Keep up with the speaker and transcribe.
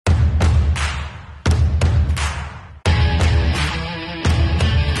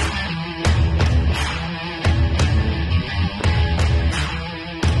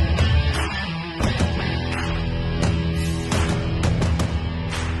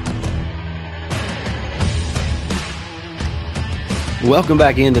Welcome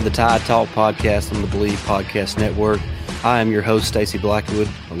back into the Tide Talk podcast on the Believe Podcast Network. I am your host, Stacey Blackwood,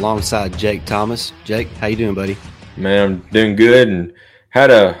 alongside Jake Thomas. Jake, how you doing, buddy? Man, I'm doing good and had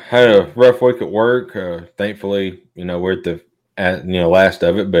a rough week at work. Thankfully, we're at the last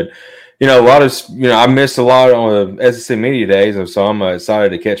of it, but a lot of I missed a lot on the SEC Media Days, and so I'm excited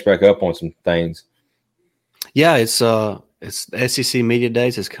to catch back up on some things. Yeah, it's SEC Media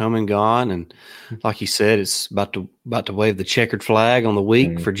Days has come and gone, and like you said, it's about to wave the checkered flag on the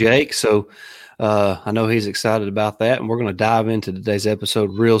week for Jake. So I know he's excited about that, and we're going to dive into today's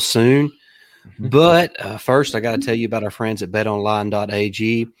episode real soon. But first, I got to tell you about our friends at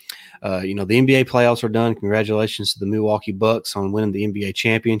BetOnline.ag. The NBA playoffs are done. Congratulations to the Milwaukee Bucks on winning the NBA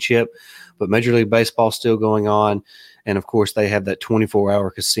championship. But Major League Baseball is still going on. And, of course, they have that 24-hour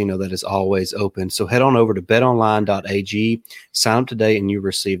casino that is always open. So head on over to betonline.ag, sign up today, and you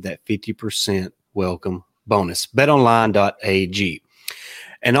receive that 50% welcome bonus. betonline.ag.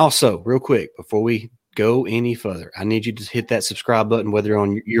 And also, real quick, before we go any further, I need you to hit that subscribe button, whether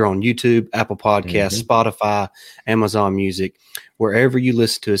you're on YouTube, Apple Podcasts, Spotify, Amazon Music, wherever you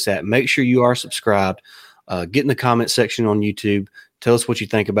listen to us at. Make sure you are subscribed. Get in the comment section on YouTube. Tell us what you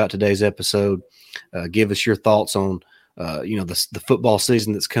think about today's episode. Give us your thoughts on the football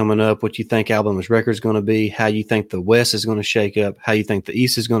season that's coming up, what you think Alabama's record is going to be, how you think the West is going to shake up, how you think the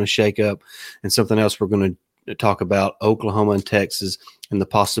East is going to shake up, and something else we're going to talk about, Oklahoma and Texas and the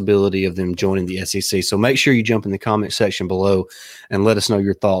possibility of them joining the SEC. So make sure you jump in the comment section below and let us know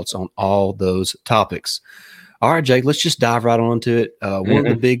your thoughts on all those topics. All right, Jake, let's just dive right on to it. One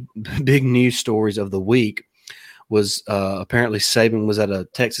of the big news stories of the week was apparently Saban was at a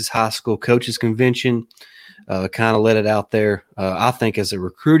Texas high school coaches convention, kind of let it out there, I think, as a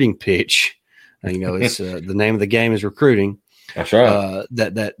recruiting pitch. It's the name of the game is recruiting. That's right.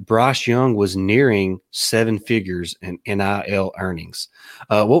 That Bryce Young was nearing seven figures in NIL earnings.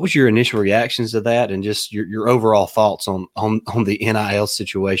 What was your initial reactions to that, and just your overall thoughts on the NIL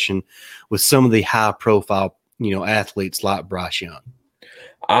situation with some of the high profile athletes like Bryce Young?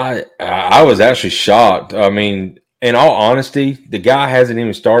 I was actually shocked. I mean, in all honesty, the guy hasn't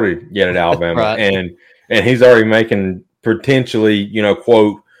even started yet at Alabama, Right. and he's already making potentially,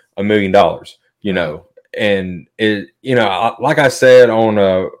 quote, $1 million, and it, like I said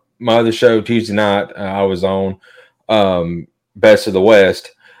on my other show Tuesday night, I was on Best of the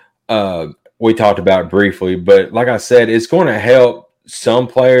West. We talked about it briefly, but like I said, it's going to help some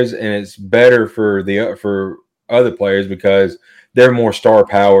players, and it's better for other players because they're more star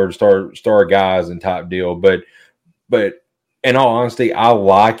powered, star guys and type deal. But in all honesty, I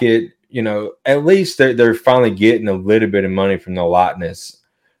like it. At least they're finally getting a little bit of money from the likeness.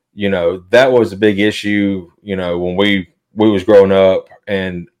 That was a big issue, when we was growing up,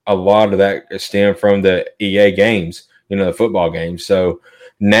 and a lot of that stemmed from the EA games, the football games. So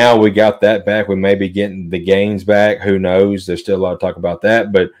now we got that back. We may be getting the games back. Who knows? There's still a lot of talk about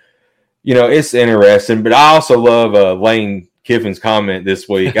that, but it's interesting. But I also love Lane Kiffin's comment this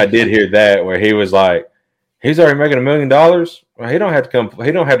week. I did hear that where he was like, he's already making $1 million. Well, he don't have to come.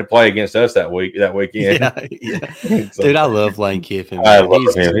 He don't have to play against us that weekend. Yeah. So, Dude, I love Lane Kiffin. I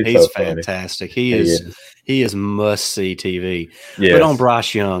love him. He's so fantastic. He is must see TV. yes. But on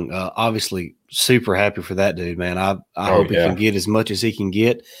Bryce Young, obviously super happy for that dude, man. I hope he can get as much as he can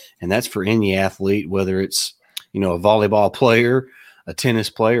get, and that's for any athlete, whether it's a volleyball player, a tennis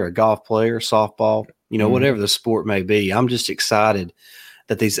player, a golf player, softball, whatever the sport may be. I'm just excited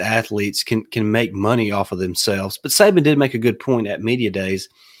that these athletes can make money off of themselves. But Saban did make a good point at Media Days.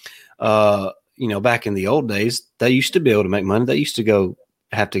 Back in the old days, they used to be able to make money. They used to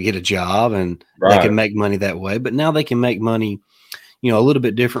have to get a job, and they can make money that way. But now they can make money, a little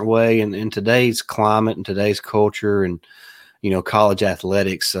bit different way. And in today's climate and today's culture and, college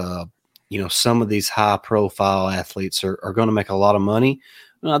athletics, some of these high profile athletes are going to make a lot of money.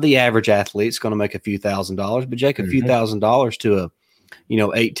 The average athlete's going to make a few $1,000s, but Jake, a few $1,000s to a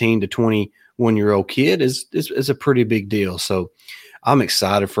 18 to 21-year-old kid is a pretty big deal. So I'm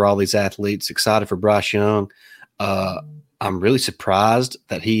excited for all these athletes, excited for Bryce Young. I'm really surprised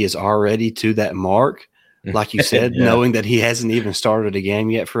that he is already to that mark, like you said, knowing that he hasn't even started a game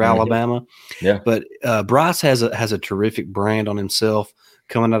yet for Alabama. Yeah. But Bryce has a terrific brand on himself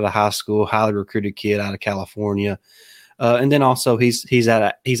coming out of high school, highly recruited kid out of California. And then also he's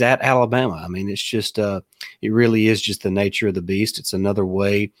at Alabama. I mean, it's just it really is just the nature of the beast. It's another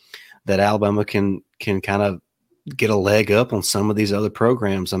way that Alabama can kind of get a leg up on some of these other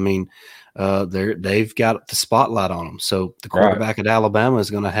programs. I mean, they've got the spotlight on them. So the quarterback at Alabama is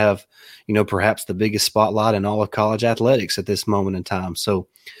going to have, perhaps the biggest spotlight in all of college athletics at this moment in time. So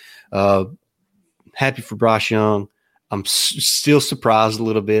happy for Bryce Young. still surprised a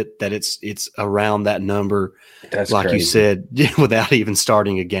little bit that it's around that number. That's like crazy. you said, without even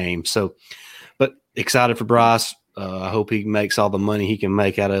starting a game. So, but excited for Bryce. I hope he makes all the money he can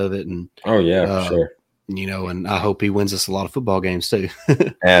make out of it. And for sure. And I hope he wins us a lot of football games too.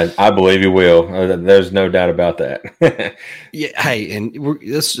 And I believe he will. There's no doubt about that. Yeah. Hey, and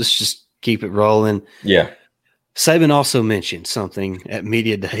let's just keep it rolling. Yeah. Saban also mentioned something at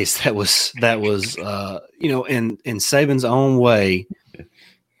media days that was in Saban's own way,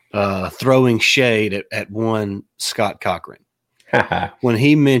 throwing shade at one Scott Cochran when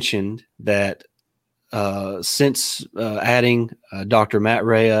he mentioned that since adding Dr. Matt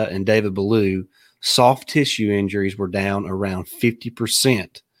Rhea and David Ballou, soft tissue injuries were down around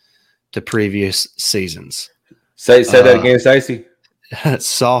 50% to previous seasons. Say that again, Stacey.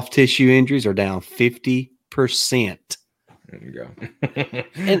 Soft tissue injuries are down 50%. There you go.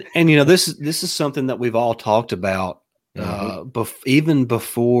 and this is something that we've all talked about even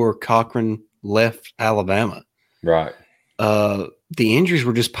before Cochran left Alabama. Right. The injuries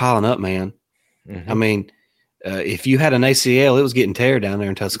were just piling up, man. Mm-hmm. I mean, if you had an ACL, it was getting tear down there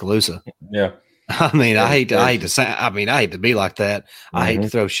in Tuscaloosa. Yeah. I mean, I hate to be like that. I hate to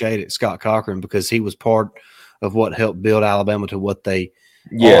throw shade at Scott Cochran because he was part of what helped build Alabama to what they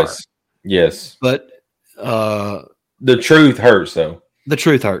are. Yes. But the truth hurts, though. The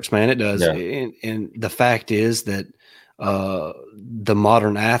truth hurts, man. It does. Yeah. And the fact is that the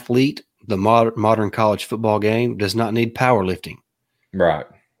modern athlete, the modern college football game does not need powerlifting. Right.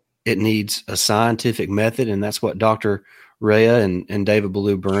 It needs a scientific method, and that's what Dr. Rhea and David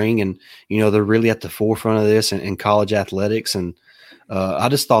Ballou bring. And, they're really at the forefront of this in college athletics. And I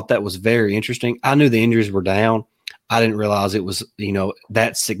just thought that was very interesting. I knew the injuries were down. I didn't realize it was,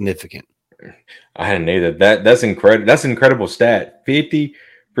 that significant. I hadn't either. That's incredible. That's an incredible stat. 50%,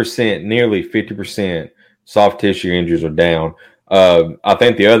 nearly 50% soft tissue injuries are down. I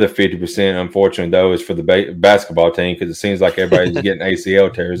think the other 50%, unfortunately, though, is for the basketball team because it seems like everybody's getting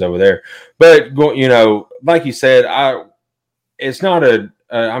ACL tears over there. But, like you said, it's not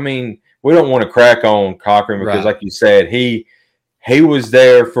I mean, we don't want to crack on Cochran because, like you said, he was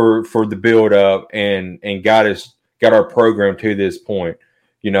there for the build up and got our program to this point.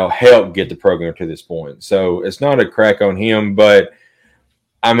 Help get the program to this point. So it's not a crack on him, but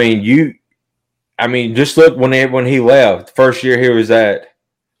I mean, just look when he left. The first year he was at,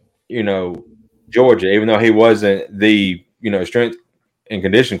 Georgia, even though he wasn't the, strength and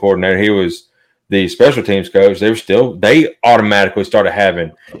conditioning coordinator, he was the special teams coach. They automatically started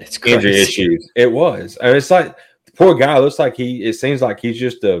having injury issues. It was. I mean, it's like the poor guy looks like it seems like he's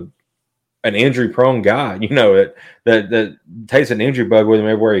just an injury prone guy, that takes an injury bug with him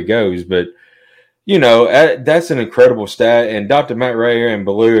everywhere he goes. But, that's an incredible stat. And Dr. Matt Rhea and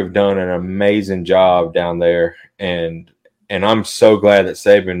Ballou have done an amazing job down there. And I'm so glad that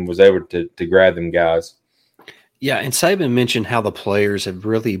Saban was able to grab them guys. Yeah. And Saban mentioned how the players have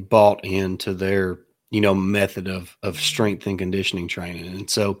really bought into their, method of strength and conditioning training. And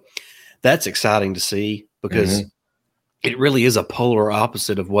so that's exciting to see because it really is a polar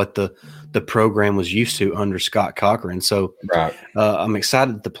opposite of what the program was used to under Scott Cochran. So I'm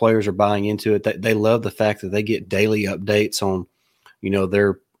excited that the players are buying into it. That they love the fact that they get daily updates on,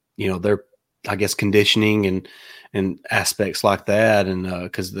 their I guess conditioning and aspects like that. And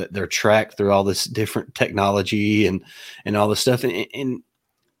because they're tracked through all this different technology and all this stuff. And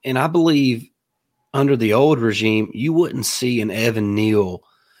I believe under the old regime, you wouldn't see an Evan Neal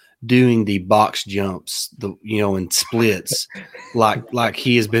doing the box jumps, and splits like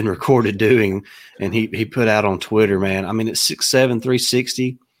he has been recorded doing. And he put out on Twitter, man. I mean, it's 6'7",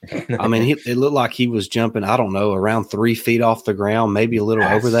 360. I mean, it looked like he was jumping, I don't know, around 3 feet off the ground, maybe a little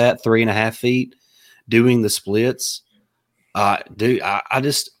over that, 3.5 feet, doing the splits. Dude, I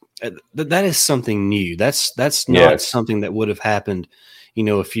just, that is something new. That's not something that would have happened,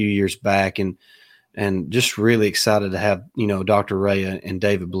 a few years back. And just really excited to have, Dr. Rhea and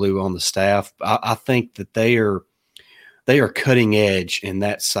David Ballou on the staff. I think that they are cutting edge in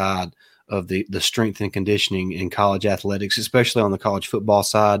that side of the strength and conditioning in college athletics, especially on the college football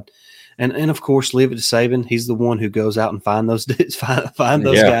side. And of course, leave it to Saban. He's the one who goes out and find those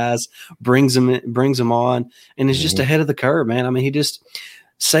guys, brings them on, and is just ahead of the curve, man. I mean,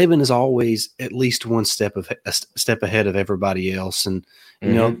 Saban is always at least one step ahead of everybody else. And,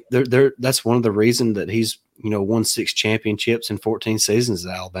 that's one of the reasons that he's, won 6 championships in 14 seasons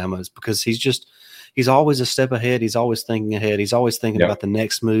at Alabama is because he's always a step ahead. He's always thinking ahead. He's always thinking about the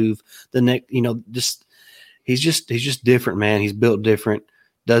next move, he's just different, man. He's built different,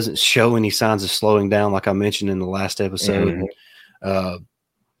 doesn't show any signs of slowing down. Like I mentioned in the last episode,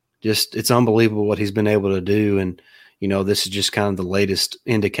 it's unbelievable what he's been able to do. And, this is just kind of the latest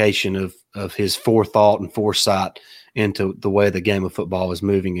indication of his forethought and foresight into the way the game of football is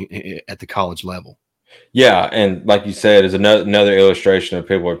moving at the college level. Yeah, and like you said, is another illustration of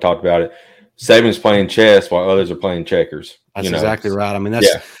people have talked about it. Saban's playing chess while others are playing checkers. That's exactly right. I mean,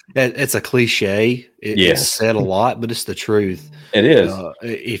 it's a cliche. It's said a lot, but it's the truth. It is.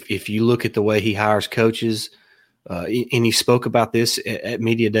 If you look at the way he hires coaches, and he spoke about this at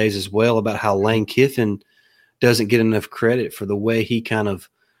media days as well, about how Lane Kiffin doesn't get enough credit for the way he kind of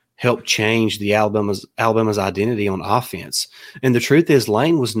helped change the Alabama's identity on offense. And the truth is,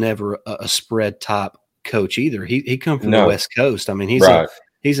 Lane was never a spread type coach either. He come from the West Coast. I mean,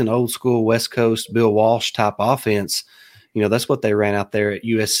 he's an old school West Coast Bill Walsh type offense. That's what they ran out there at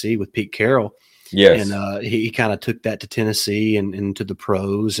USC with Pete Carroll. Yes. And he kind of took that to Tennessee and into the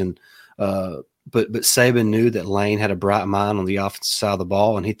pros. And but Saban knew that Lane had a bright mind on the offensive side of the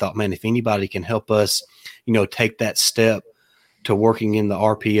ball, and he thought, man, if anybody can help us, take that step to working in the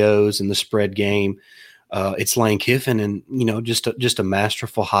RPOs and the spread game, it's Lane Kiffin. And just a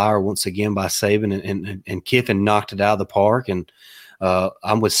masterful hire once again by Saban, and Kiffin knocked it out of the park. And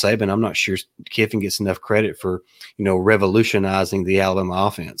I'm with Saban. I'm not sure Kiffin gets enough credit for revolutionizing the Alabama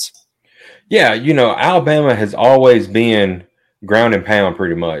offense. Yeah, Alabama has always been ground and pound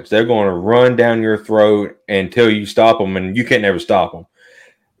pretty much. They're going to run down your throat until you stop them, and you can't never stop them.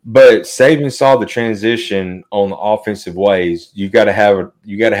 But Saban saw the transition on the offensive ways. You got to have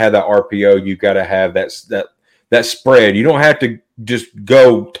that RPO. You got to have that spread. You don't have to just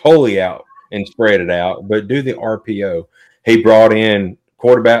go totally out and spread it out, but do the RPO. He brought in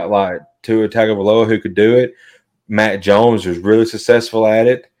quarterback like Tua Tagovailoa who could do it. Matt Jones was really successful at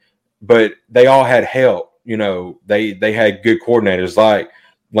it, but they all had help. They had good coordinators like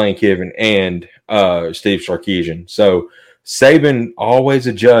Lane Kiffin and Steve Sarkisian. So Saban always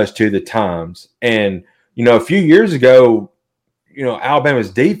adjusts to the times. And, a few years ago,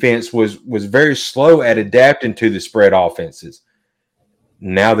 Alabama's defense was very slow at adapting to the spread offenses.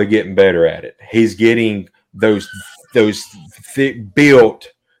 Now they're getting better at it. He's getting those thick built,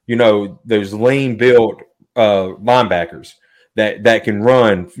 those lean built linebackers that can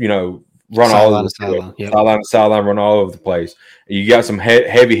run, run all over the sideline, run all over the place. You got some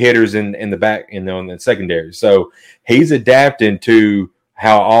heavy hitters in the back, in the secondary. So he's adapting to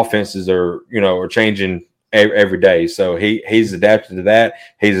how offenses are changing every day. So he's adapted to that.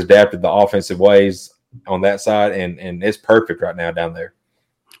 He's adapted the offensive ways on that side, and it's perfect right now down there.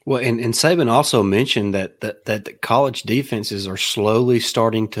 Well, and Saban also mentioned that the college defenses are slowly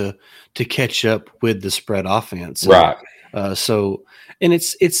starting to catch up with the spread offense. Right. And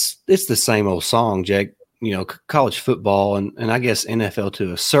it's the same old song, Jake. College football and I guess NFL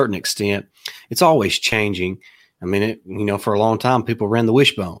to a certain extent, it's always changing. I mean, for a long time, people ran the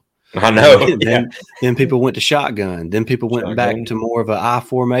wishbone. I know. Then people went to shotgun. Then people went back to more of an I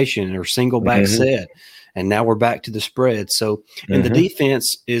formation or single back set. And now we're back to the spread. So, and the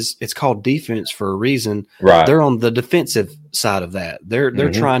defense it's called defense for a reason. Right. They're on the defensive side of that.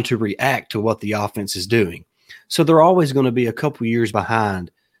 They're trying to react to what the offense is doing. So they're always going to be a couple years behind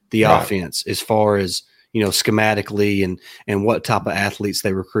the offense as far as, schematically and what type of athletes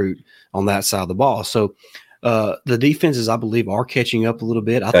they recruit on that side of the ball. So the defenses, I believe, are catching up a little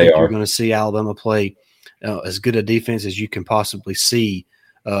bit. I think you're going to see Alabama play as good a defense as you can possibly see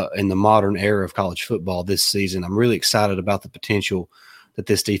in the modern era of college football this season. I'm really excited about the potential that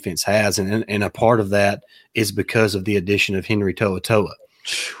this defense has. And a part of that is because of the addition of Henry To'oTo'o.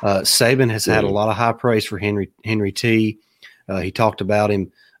 Saban has had a lot of high praise for Henry T. He talked about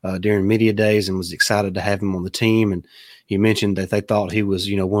him during media days and was excited to have him on the team. And he mentioned that they thought he was,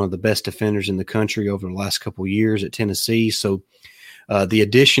 one of the best defenders in the country over the last couple of years at Tennessee. So the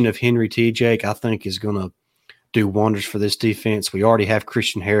addition of Henry T, Jake, I think is going to do wonders for this defense. We already have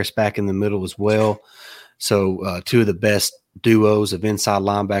Christian Harris back in the middle as well. So two of the best duos of inside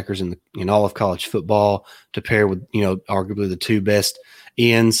linebackers in all of college football to pair with, arguably the two best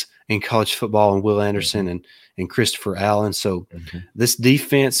ends in college football, and Will Anderson and Christopher Allen. So this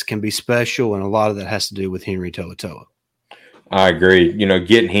defense can be special, and a lot of that has to do with Henry To'oTo'o. I agree.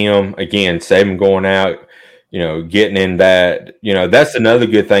 Getting him, again, Saban going out, getting in that, that's another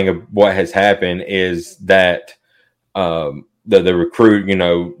good thing of what has happened is that the recruit,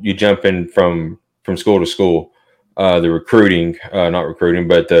 you jump in from school to school, the recruiting, not recruiting,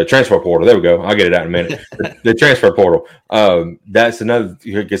 but the transfer portal. There we go. I'll get it out in a minute. the transfer portal. That's another,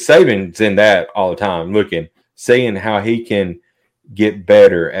 because Saban's in that all the time, seeing how he can get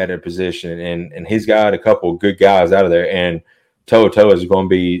better at a position. And he's got a couple good guys out of there. And To'oTo'o is going to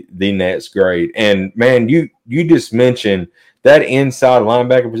be the next great. And man, you just mentioned that inside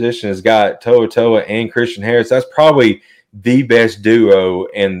linebacker position has got Toa Toa and Christian Harris. That's probably the best duo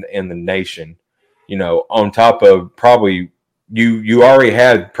in the nation. You know, on top of probably you already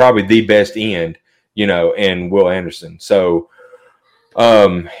had probably the best end, you know, in Will Anderson. So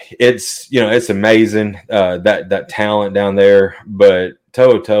it's amazing that talent down there. But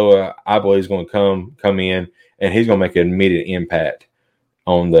Toa Toa, I believe, is going to come in and he's going to make an immediate impact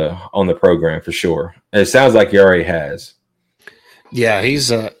on the program for sure. And it sounds like he already has. Yeah,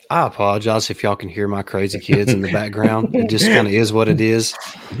 he's. I apologize if y'all can hear my crazy kids in the background. It just kind of is what it is.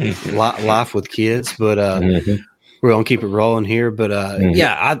 Life with kids, but we're gonna keep it rolling here. But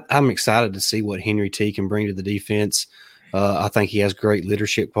yeah, I'm excited to see what Henry T can bring to the defense. I think he has great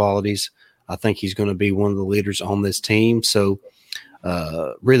leadership qualities. I think he's going to be one of the leaders on this team. So,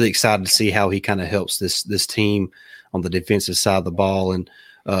 really excited to see how he kind of helps this team on the defensive side of the ball. And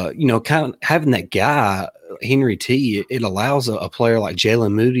kind of having that guy, Henry T, it allows a player like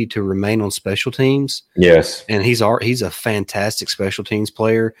Jalen Moody to remain on special teams. Yes. And he's a fantastic special teams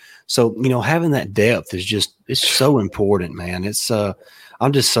player. So, having that depth it's so important, man. It's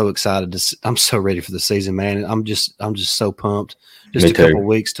I'm just so excited I'm so ready for the season, man. I'm just so pumped. Just a couple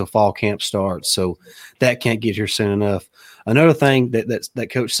weeks till fall camp starts. So that can't get here soon enough. Another thing that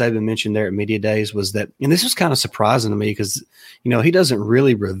Coach Saban mentioned there at Media Days was that, and this was kind of surprising to me because, he doesn't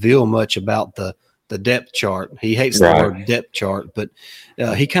really reveal much about the depth chart. He hates the word depth chart, but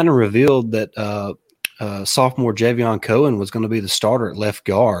he kind of revealed that sophomore Javion Cohen was going to be the starter at left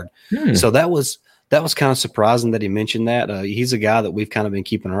guard. So that was kind of surprising that he mentioned that. He's a guy that we've kind of been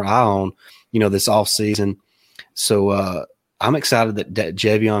keeping our eye on, this offseason. So I'm excited that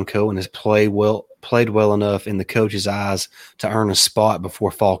Javion Cohen has played well enough in the coach's eyes to earn a spot before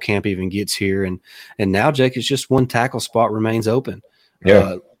fall camp even gets here. And now, Jake, it's just one tackle spot remains open.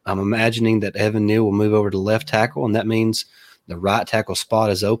 Yeah. I'm imagining that Evan Neal will move over to left tackle, and that means the right tackle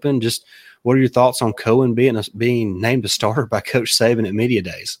spot is open. Just what are your thoughts on Cohen being named a starter by Coach Saban at Media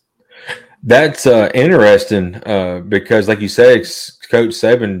Days? That's interesting because, like you said, Coach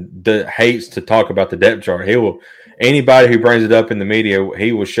Saban hates to talk about the depth chart. Anybody who brings it up in the media,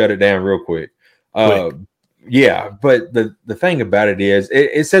 he will shut it down real quick. Yeah, but the thing about it is,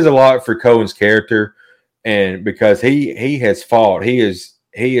 it says a lot for Cohen's character, and because he has fought, he is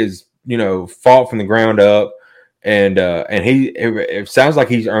fought from the ground up, and it sounds like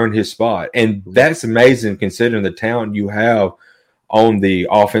he's earned his spot, and that's amazing considering the talent you have on the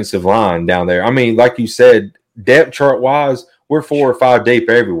offensive line down there. I mean, like you said, depth chart wise, we're 4 or 5 deep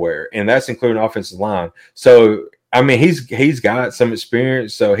everywhere, and that's including offensive line. So I mean, he's got some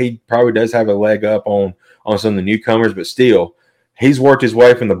experience, so he probably does have a leg up on some of the newcomers, but still, he's worked his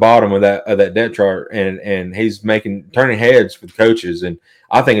way from the bottom of that depth chart, and he's turning heads with coaches, and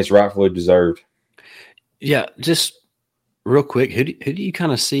I think it's rightfully deserved. Yeah, just real quick, who do you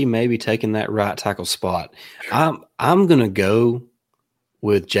kind of see maybe taking that right tackle spot? I'm gonna go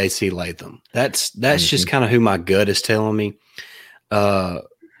with J.C. Latham. That's just kind of who my gut is telling me.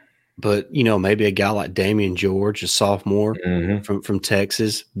 But, maybe a guy like Damian George, a sophomore from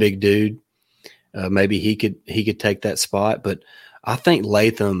Texas, big dude. Maybe he could take that spot. But I think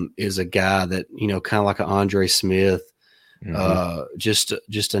Latham is a guy that, kind of like an Andre Smith, just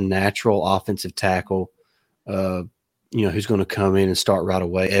a natural offensive tackle, who's going to come in and start right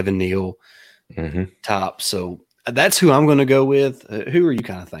away. Evan Neal top. So that's who I'm going to go with. Who are you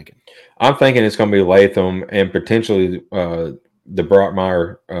kind of thinking? I'm thinking it's going to be Latham and potentially the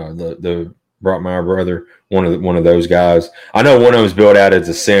Brockmeyer, the Brockmeyer brother, one of those guys. I know one of them's built out as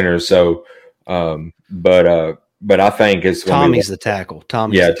a center, so but I think it's Tommy's the tackle.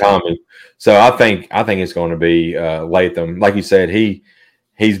 Tommy. So I think it's going to be Latham. Like you said,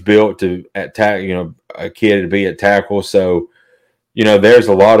 he's built to attack. A kid to be at tackle. So there's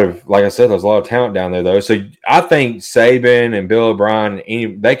a lot of, like I said, there's a lot of talent down there though. So I think Saban and Bill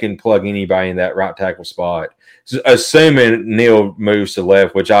O'Brien, they can plug anybody in that right tackle spot. Assuming Neal moves to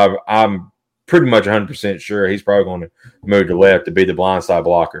left, which I'm pretty much 100% sure he's probably going to move to left to be the blindside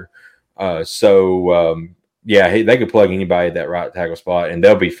blocker. They could plug anybody at that right tackle spot, and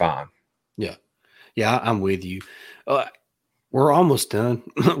they'll be fine. Yeah, I'm with you. We're almost done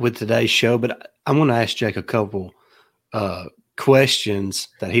with today's show, but I want to ask Jake a couple questions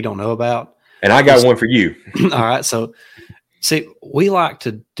that he don't know about. And I got one for you. All right, so – see, we like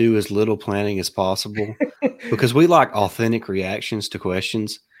to do as little planning as possible because we like authentic reactions to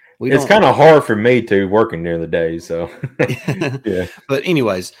questions. It's kind of hard for me to working during the day, so yeah. But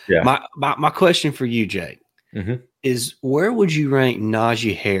anyways, my question for you, Jake, is where would you rank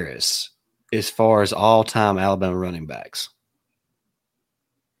Najee Harris as far as all-time Alabama running backs?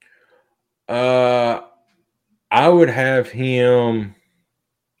 I would have him.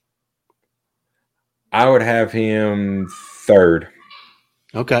 I would have him third.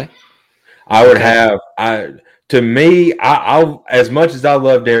 Okay. I would have. To me, I as much as I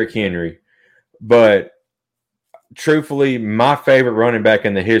love Derrick Henry, but truthfully, my favorite running back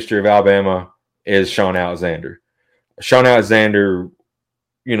in the history of Alabama is Shaun Alexander. Shaun Alexander,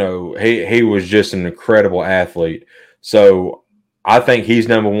 he was just an incredible athlete. So I think he's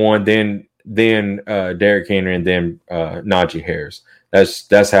number one. Then Derrick Henry, and then Najee Harris.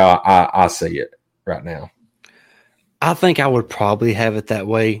 That's how I see it right now. I think I would probably have it that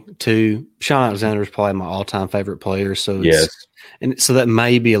way too. Shaun Alexander is probably my all-time favorite player. So so that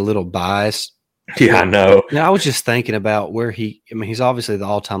may be a little biased. Yeah, I know. Now, I was just thinking about where he's obviously the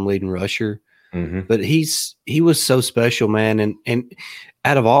all-time leading rusher, but he was so special, man. And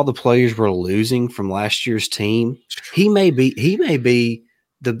out of all the players we're losing from last year's team, he may be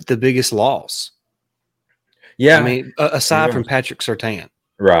the biggest loss. Yeah. I mean, aside from Patrick Surtain.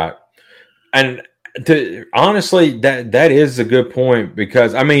 Right. And honestly, that is a good point,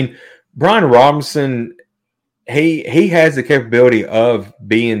 because I mean, Brian Robinson, he has the capability of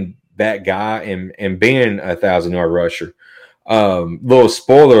being that guy and being 1,000-yard rusher. Little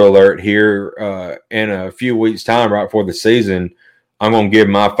spoiler alert here, in a few weeks' time, right before the season, I'm going to give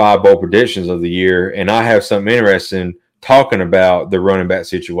my 5 bold predictions of the year, and I have something interesting talking about the running back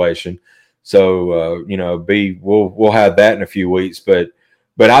situation. So, we'll have that in a few weeks, but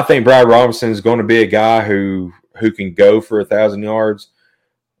I think Brian Robinson is going to be a guy who can go for 1,000 yards,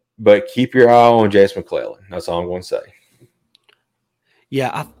 but keep your eye on Jase McClellan. That's all I'm going to say.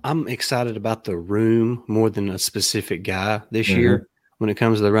 Yeah, I'm excited about the room more than a specific guy this year when it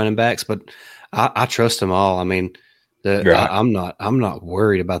comes to the running backs, but I trust them all. I mean, I'm not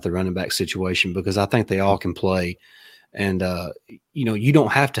worried about the running back situation, because I think they all can play, and you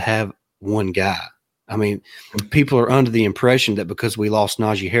don't have to have one guy. I mean, people are under the impression that because we lost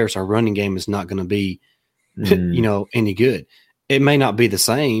Najee Harris, our running game is not going to be, any good. It may not be the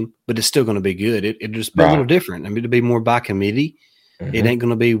same, but it's still going to be good. It'll just be a little different. I mean, it'll be more by committee. It ain't going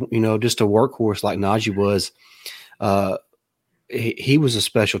to be, just a workhorse like Najee was. He was a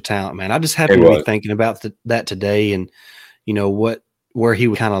special talent, man. I just happened to be thinking about that today, and where he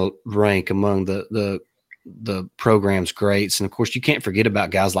would kind of rank among the program's greats. And of course, you can't forget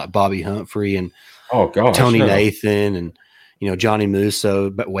about guys like Bobby Humphrey and Tony Nathan and Johnny Musso,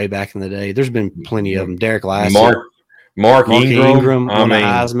 but way back in the day. There's been plenty of them. Derek Lassie, Mark Ingram won a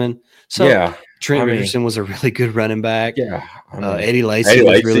Heisman. So Trent Richardson was a really good running back. Yeah, Eddie Lacy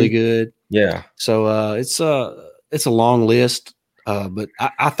was really good. Yeah. So it's a long list, but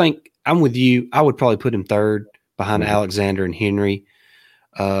I think I'm with you. I would probably put him third behind Alexander and Henry,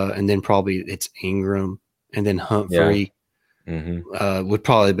 and then probably it's Ingram, and then Humphrey would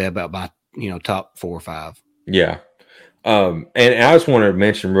probably be about my top 4 or 5. Yeah. And I just want to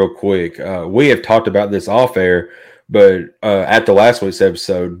mention real quick, we have talked about this off air, but at the last week's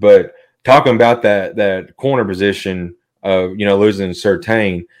episode, but talking about that corner position of, losing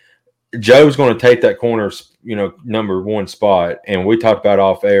Surtain, Joe's going to take that corner, number 1 spot. And we talked about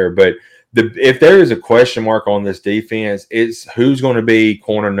off air, but if there is a question mark on this defense, it's who's going to be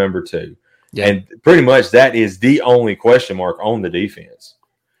corner number 2. Yeah. And pretty much that is the only question mark on the defense,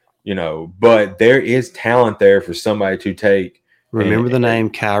 but there is talent there for somebody to take. Remember the name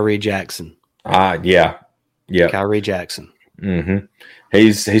Kyrie Jackson. Yeah. Kyrie Jackson. Mm-hmm.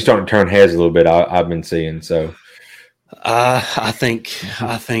 He's starting to turn heads a little bit. I've been seeing. So I think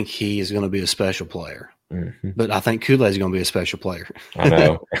he is going to be a special player. But I think Kool-Aid's going to be a special player. I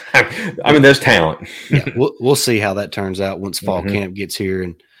know. I mean, there's talent. Yeah, we'll see how that turns out once fall camp gets here,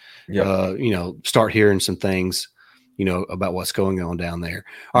 and start hearing some things, about what's going on down there.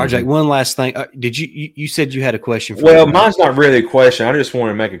 All right, Jake, one last thing. Did you said you had a question for me? Mine's not really a question. I just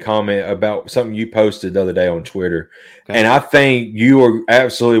want to make a comment about something you posted the other day on Twitter. Okay. And I think you are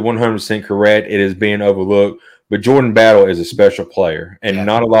absolutely 100% correct. It is being overlooked, but Jordan Battle is a special player, and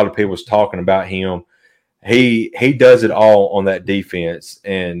not a lot of people is talking about him. He does it all on that defense,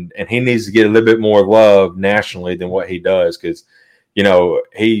 and he needs to get a little bit more love nationally than what he does, because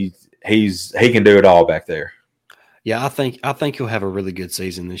he can do it all back there. Yeah, I think he'll have a really good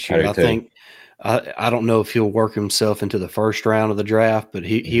season this year. I think I don't know if he'll work himself into the first round of the draft, but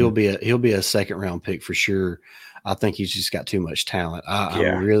he'll be a second round pick for sure. I think he's just got too much talent.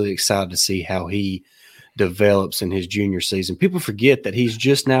 I'm really excited to see how he develops in his junior season. People forget that he's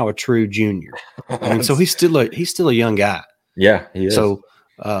just now a true junior. I mean, so he's still a young guy. Yeah, he is. So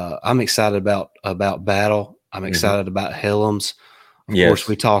I'm excited about Battle. I'm excited about Helms. Of course,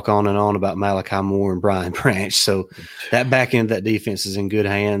 we talk on and on about Malachi Moore and Brian Branch. So that back end of that defense is in good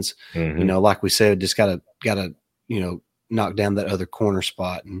hands. Like we said, just gotta knock down that other corner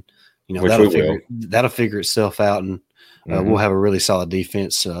spot, and Which that'll figure itself out, and we'll have a really solid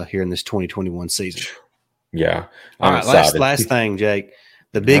defense here in this 2021 season. Yeah. All right, last thing, Jake.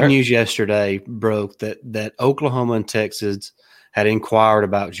 The big news yesterday broke that Oklahoma and Texas had inquired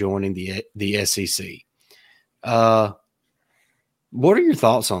about joining the SEC. What are your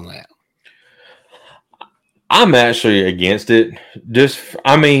thoughts on that? I'm actually against it.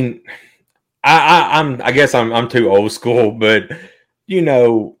 I guess I'm too old school, but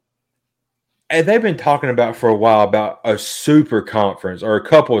they've been talking about for a while about a super conference or a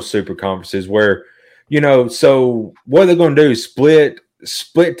couple of super conferences where, so what they're going to do is split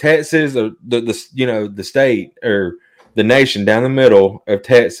Texas, or the state or the nation down the middle of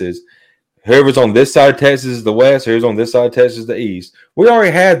Texas. Whoever's on this side of Texas is the West. Whoever's on this side of Texas is the East. We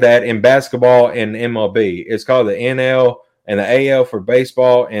already had that in basketball and MLB. It's called the NL and the AL for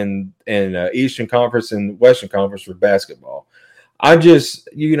baseball, and Eastern Conference and Western Conference for basketball. I just,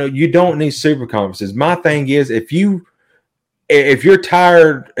 you don't need super conferences. My thing is, if you're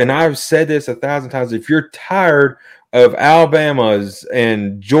tired, and I've said this 1,000 times, if you're tired of Alabama's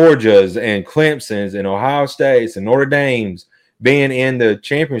and Georgia's and Clemson's and Ohio State's and Notre Dame's being in the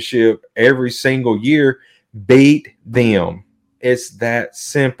championship every single year, beat them. It's that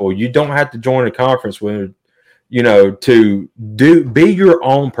simple. You don't have to join a conference to be your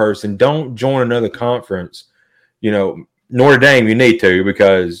own person. Don't join another conference. Notre Dame, you need to,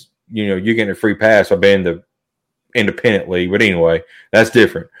 because you're getting a free pass by being the independent league. But anyway, that's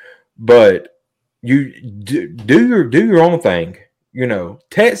different. But you do your own thing.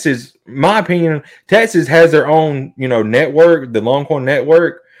 Texas, my opinion, Texas has their own, network, the Longhorn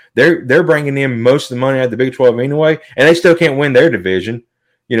Network. They're bringing in most of the money out of the Big 12 anyway, and they still can't win their division.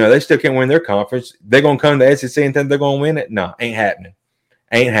 They still can't win their conference. They're going to come to the SEC and think they're going to win it? No, ain't happening.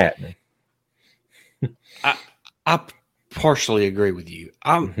 Ain't happening. I partially agree with you.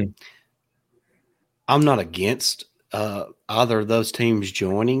 I'm not against either of those teams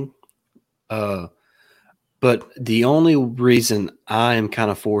joining. But the only reason I am kind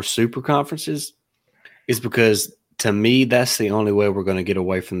of for super conferences is because, to me, that's the only way we're going to get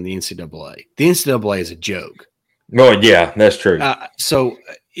away from the NCAA. The NCAA is a joke. Oh, yeah, that's true. So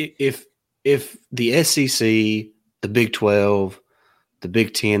if the SEC, the Big 12, the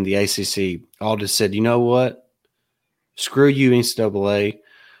Big 10, the ACC all just said, you know what? Screw you, NCAA.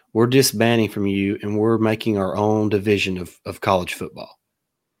 We're disbanding from you, and we're making our own division of college football.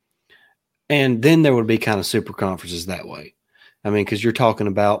 And then there would be kind of super conferences that way. I mean, because you're talking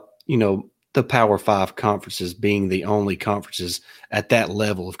about, the Power 5 conferences being the only conferences at that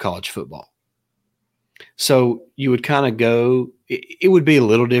level of college football. So you would kind of go, it would be a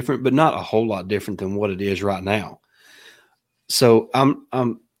little different, but not a whole lot different than what it is right now. So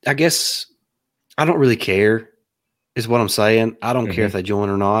I guess I don't really care is what I'm saying. I don't care if they join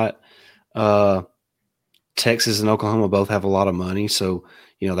or not. Texas and Oklahoma both have a lot of money, so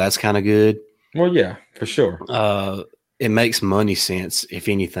that's kind of good. Well, yeah, for sure. It makes money sense, if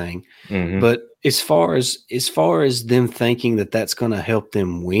anything. But as far as them thinking that that's going to help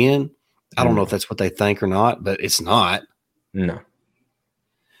them win, I don't know if that's what they think or not, but it's not. No.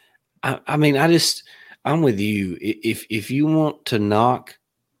 I mean, I'm with you. If you want to knock,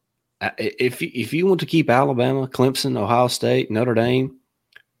 if you want to keep Alabama, Clemson, Ohio State, Notre Dame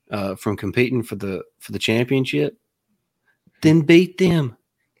from competing for the championship, then beat them.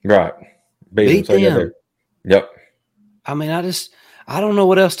 Right. Beat them. Yep. I mean, I don't know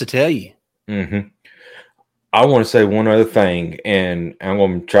what else to tell you. I want to say one other thing, and I'm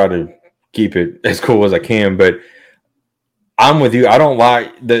going to try to keep it as cool as I can, but I'm with you. I don't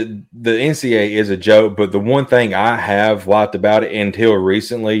like the NCAA is a joke, but the one thing I have liked about it until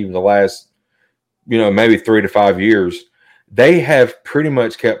recently, the last, maybe 3 to 5 years, they have pretty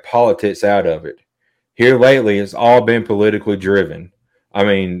much kept politics out of it. Here lately, it's all been politically driven. I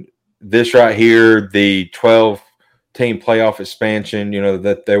mean, this right here, the 12-team playoff expansion,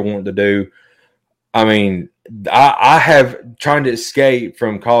 that they want to do. I mean, I have trying to escape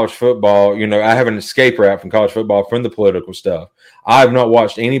from college football. I have an escape route from college football from the political stuff. I have not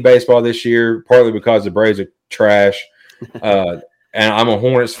watched any baseball this year, partly because the Braves are trash. And I'm a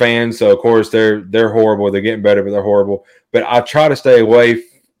Hornets fan, so of course they're horrible. They're getting better, but they're horrible. But I try to stay away.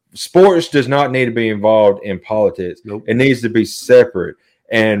 Sports does not need to be involved in politics. Nope. It needs to be separate.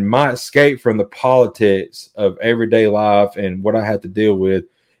 And my escape from the politics of everyday life and what I have to deal with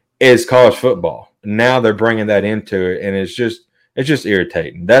is college football. Now they're bringing that into it, and it's just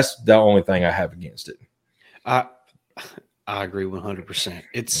irritating. That's the only thing I have against it. I agree 100%.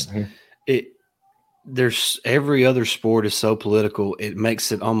 there's every other sport is so political, it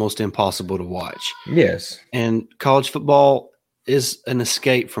makes it almost impossible to watch. Yes. And college football is an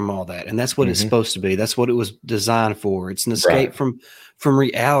escape from all that. And that's what it's supposed to be. That's what it was designed for. It's an escape from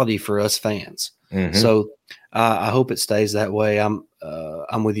reality for us fans. So I hope it stays that way. I'm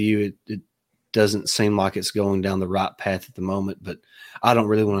with you. It doesn't seem like it's going down the right path at the moment, but I don't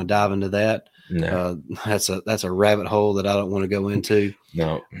really want to dive into that. No. That's a rabbit hole that I don't want to go into.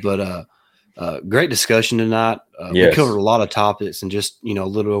 No. But great discussion tonight. We covered a lot of topics in just a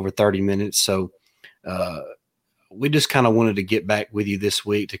little over 30 minutes. So we just kind of wanted to get back with you this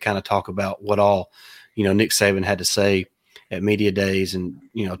week to kind of talk about what all Nick Saban had to say at media days, and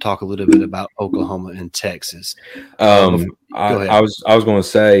talk a little bit about Oklahoma and Texas. I was going to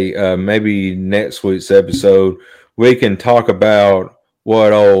say maybe next week's episode we can talk about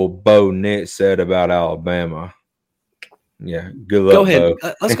what old Bo Nix said about Alabama. Yeah, good luck. Go ahead.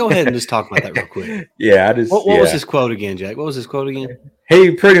 Let's go ahead and just talk about that real quick. Yeah, What was his quote again, Jack? What was his quote again?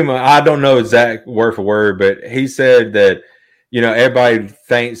 He pretty much, I don't know exact word for word, but he said that everybody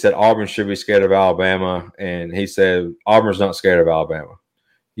thinks that Auburn should be scared of Alabama, and he said Auburn's not scared of Alabama.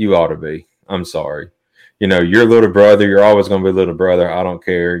 You ought to be. I'm sorry. Your little brother. You're always going to be little brother. I don't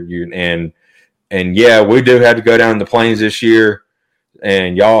care. And yeah, we do have to go down the plains this year,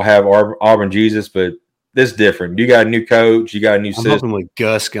 and y'all have Auburn Jesus, but this is different. You got a new coach. You got a new system. I'm hoping with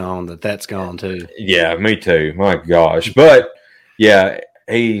Gus gone that's gone too. Yeah, me too. My gosh. But yeah,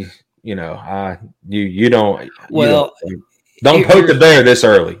 he, you don't. Well, don't poke the bear this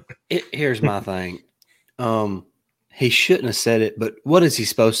early. Here's my thing. He shouldn't have said it, but what is he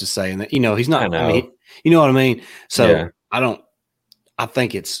supposed to say? And he's not. I mean, you know what I mean. So yeah. I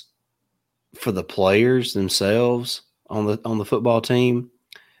think it's for the players themselves on the football team.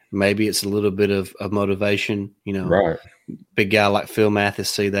 Maybe it's a little bit of motivation, Right. Big guy like Phil Mathis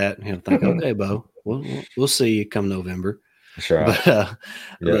see that and he'll think, okay, Bo, we'll see you come November. That's right.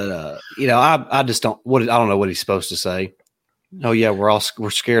 But I just don't. I don't know what he's supposed to say. Oh yeah, we're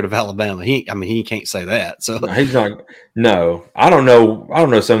scared of Alabama. He can't say that. So he's not. No, I don't know.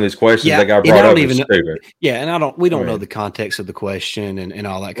 Some of these questions that got brought up are stupid. Yeah, and we don't know the context of the question and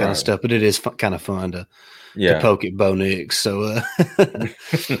all that kind of stuff. But it is kind of fun to poke at Bo Nix. So,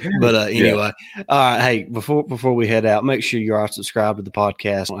 but anyway, all right. Hey, before we head out, make sure you are subscribed to the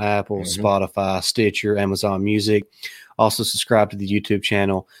podcast on Apple, Spotify, Stitcher, Amazon Music. Also subscribe to the YouTube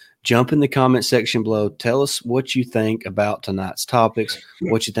channel. Jump in the comment section below. Tell us what you think about tonight's topics,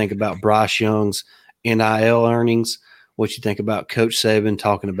 what you think about Bryce Young's NIL earnings, what you think about Coach Saban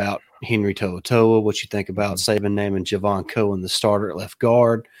talking about Henry To'oTo'o, what you think about Saban naming Javon Cohen the starter at left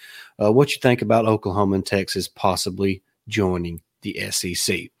guard, what you think about Oklahoma and Texas possibly joining the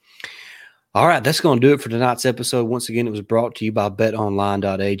SEC. All right, that's going to do it for tonight's episode. Once again, it was brought to you by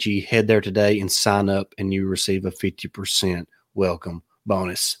betonline.ag. Head there today and sign up, and you receive a 50% welcome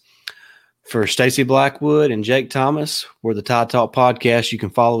bonus. For Stacey Blackwood and Jake Thomas, we're the Tide Talk Podcast. You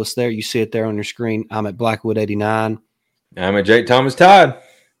can follow us there. You see it there on your screen. I'm at Blackwood89. I'm at Jake Thomas Tide.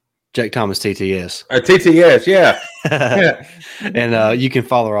 Jake Thomas TTS. TTS, yeah. And you can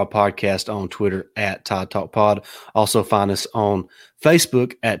follow our podcast on Twitter at Tide Talk Pod. Also find us on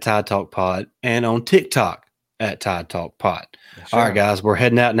Facebook at Tide Talk Pod and on TikTok at Tide Talk Pod. All right, guys, we're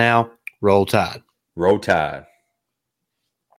heading out now. Roll Tide. Roll Tide.